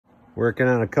Working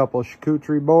on a couple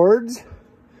charcuterie boards.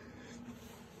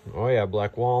 Oh yeah,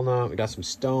 black walnut. We got some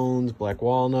stones, black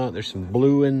walnut. There's some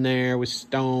blue in there with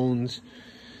stones.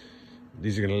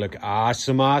 These are gonna look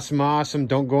awesome, awesome, awesome.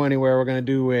 Don't go anywhere. We're gonna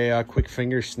do a quick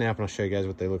finger snap and I'll show you guys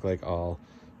what they look like all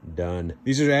done.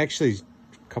 These are actually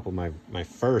a couple of my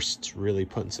firsts, really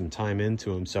putting some time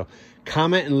into them. So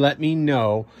comment and let me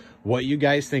know what you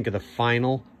guys think of the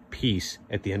final piece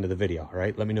at the end of the video, all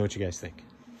right? Let me know what you guys think.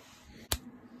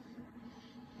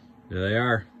 There they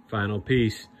are, final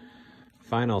piece.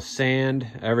 Final sand,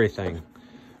 everything.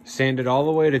 Sanded all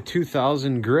the way to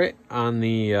 2000 grit on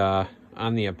the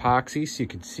epoxy, so you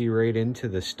can see right into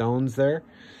the stones there.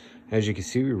 As you can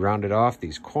see, we rounded off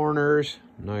these corners.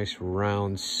 Nice,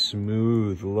 round,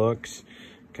 smooth looks.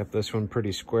 Kept this one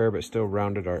pretty square, but still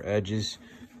rounded our edges.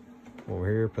 Over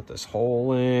here, put this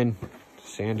hole in.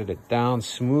 Sanded it down,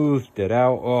 smoothed it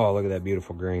out. Oh, look at that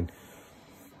beautiful grain.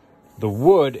 The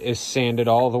wood is sanded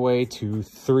all the way to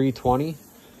 320,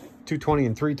 220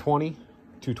 and 320,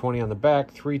 220 on the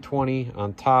back, 320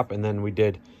 on top, and then we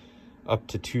did up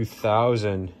to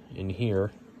 2000 in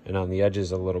here and on the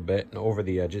edges a little bit and over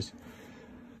the edges.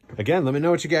 Again, let me know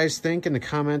what you guys think in the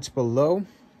comments below.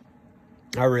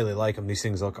 I really like them. These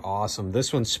things look awesome.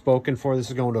 This one's spoken for. This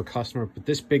is going to a customer, but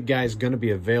this big guy is going to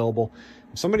be available.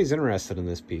 If somebody's interested in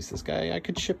this piece, this guy, I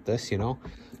could ship this, you know.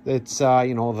 It's,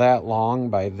 you know, that long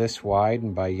by this wide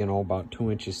and by, you know, about 2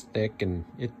 inches thick. And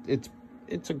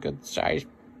it's a good size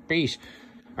piece.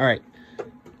 All right.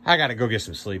 I got to go get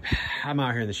some sleep. I'm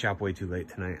out here in the shop way too late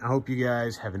tonight. I hope you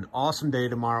guys have an awesome day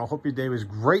tomorrow. Hope your day was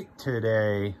great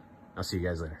today. I'll see you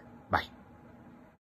guys later. Bye.